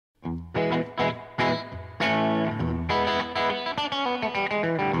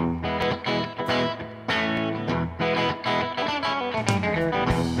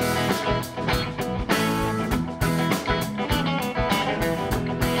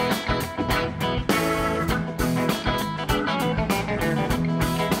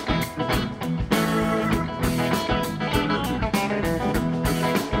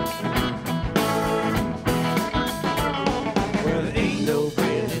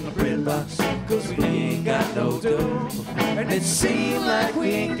'cause we ain't got no dough. And it seems like we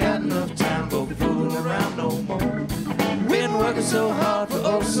ain't got enough time for fooling around no more. Been working so hard for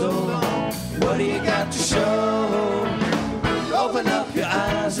oh so long. What do you got to show? Open up your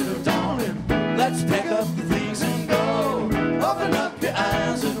eyes, little darling. Let's pack up the things and go. Open up your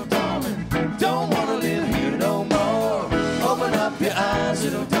eyes, little darling. Don't wanna live here no more. Open up your eyes,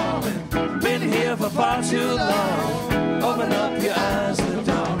 little darling. Been here for far too long. Open up your eyes, little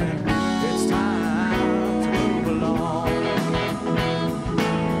darling. It's time to move along.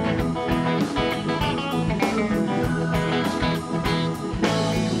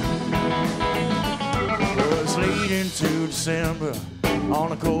 Well, it's late into December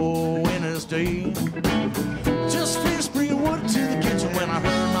on a cold winter's day. Just finished bringing wood to the kitchen when I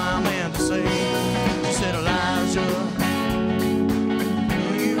heard my Amanda say, she said, Elijah,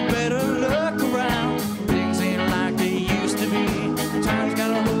 you better look around. Things ain't like they used to be. Time's got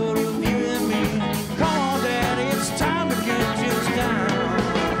a hold of you and me. Come on, Daddy, it's time to get just down.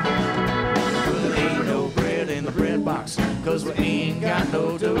 Well, there ain't no bread in the bread box, 'cause we ain't got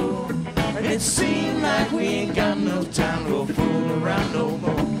no dough. And it seems like we ain't got enough time to go fool around no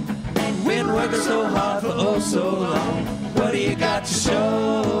more. Been working so hard for oh so long. What do you got to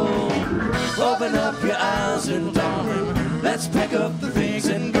show? Open up your eyes, little darling. Let's pack up the things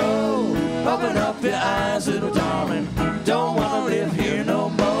and go. Open up your eyes, little darling. Don't wanna live here no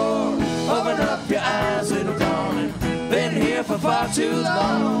more. Open up your eyes, little darling. Been here for far too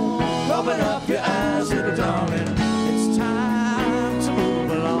long. Open up your eyes, little darling. It's time to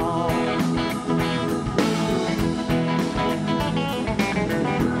move along.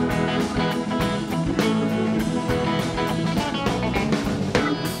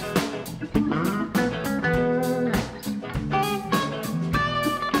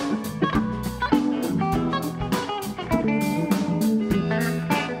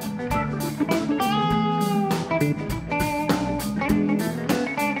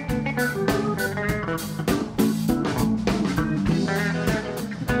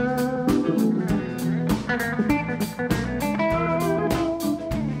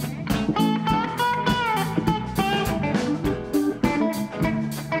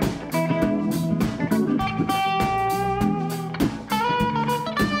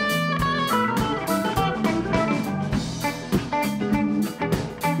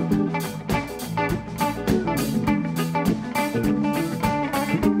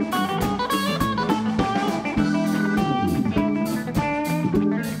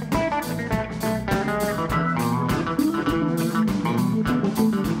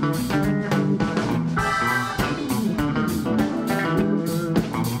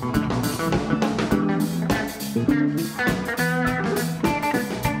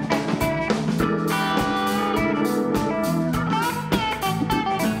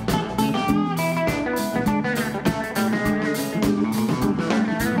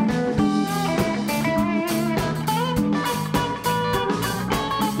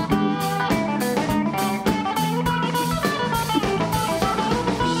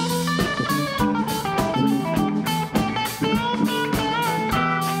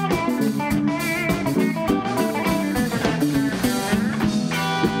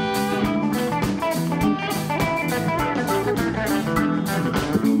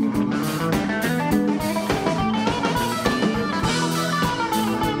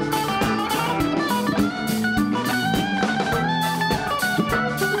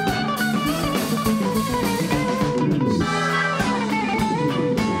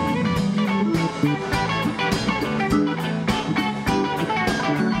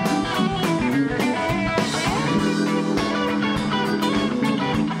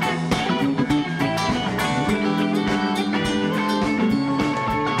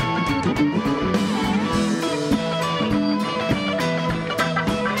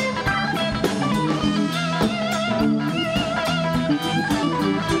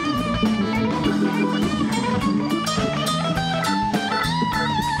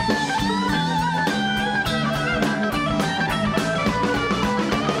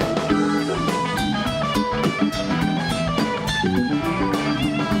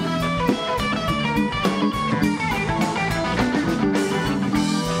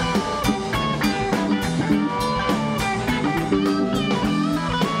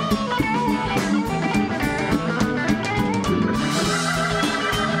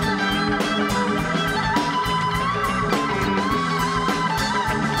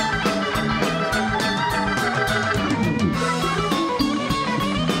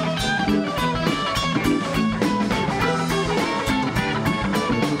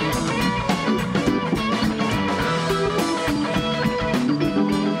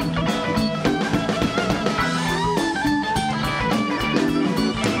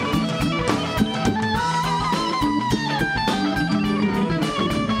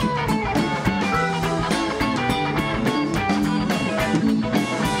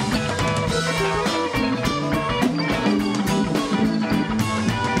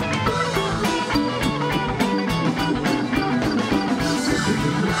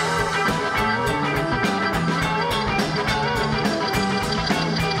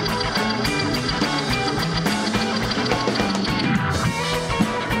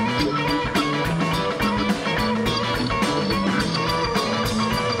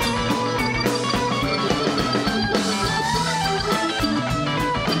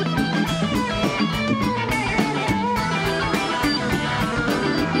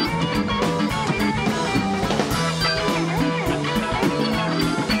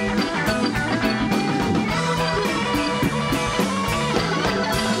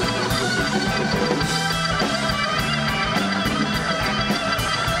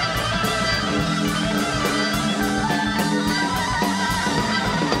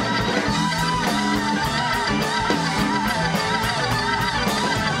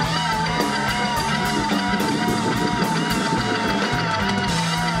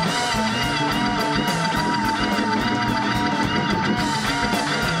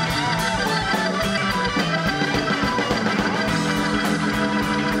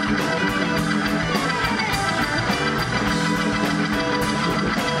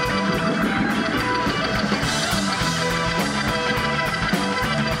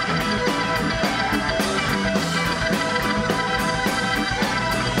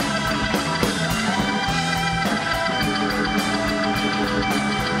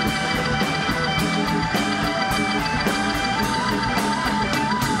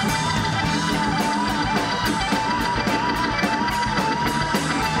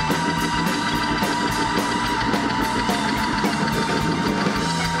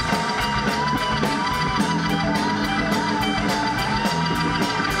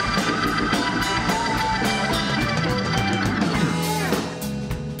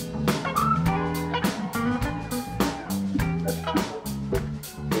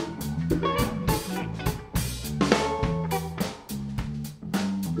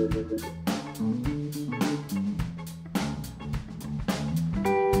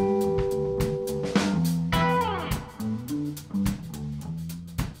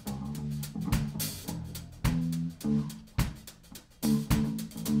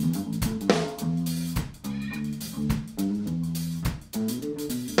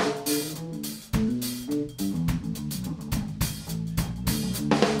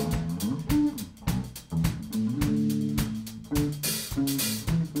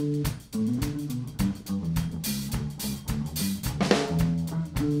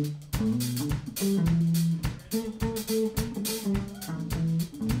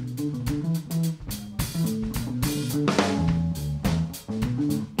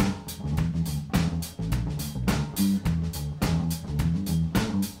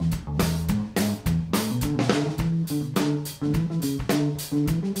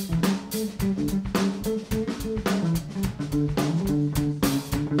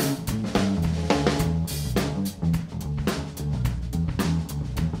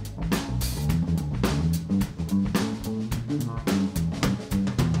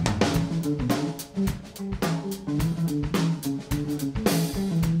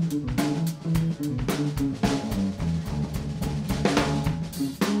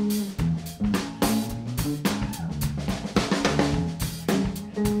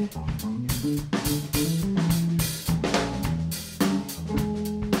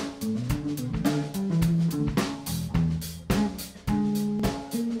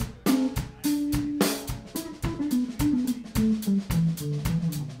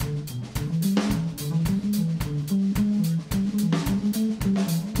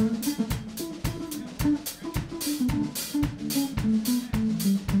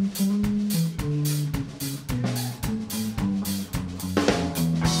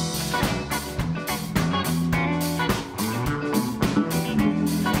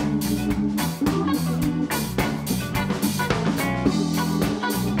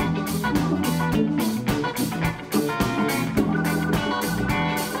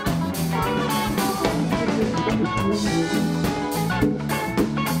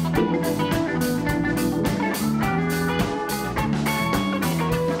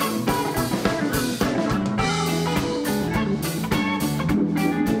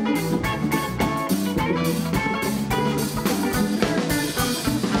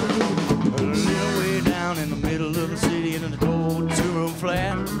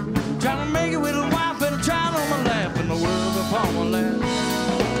 Trying to make it with a wife and a child on my lap and the world upon my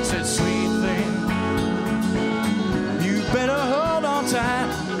lap. Said, sweet thing, you better hold on tight.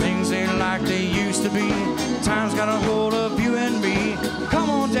 Things ain't like they used to be. Time's got a hold of you and me. Come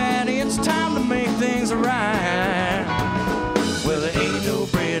on, Daddy, it's time to make things right. Well, there ain't no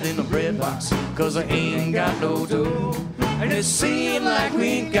bread in the bread box, 'cause I ain't got no dough. And it seems like we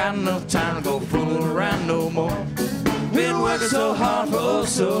ain't got enough time to go fooling around no more. Been working so hard for oh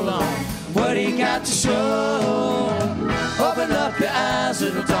so long. What do you got to show? Open up your eyes,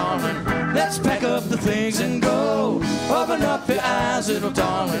 little darling. Let's pack up the things and go. Open up your eyes, little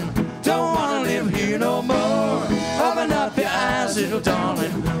darling. Don't wanna live here no more. Open up your eyes, little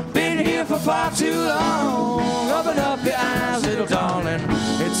darling. Been here for far too long. Open up your eyes, little darling.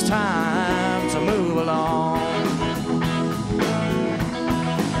 It's time to move along.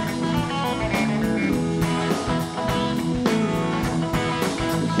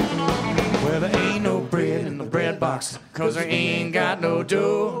 Well, there ain't no bread in the bread box, 'cause there ain't got no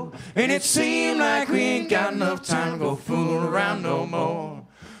dough. And it seems like we ain't got enough time to go fooling around no more.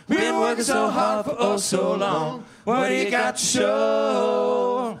 Been working so hard for oh so long. What do you got to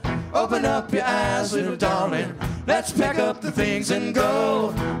show? Open up your eyes, little darling. Let's pack up the things and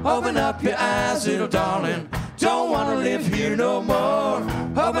go. Open up your eyes, little darling. Don't wanna live here no more.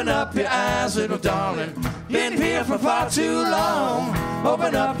 Open up your eyes, little darling. Been here for far too long.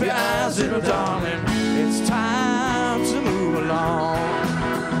 Open up your eyes, little darling. It's time to move along.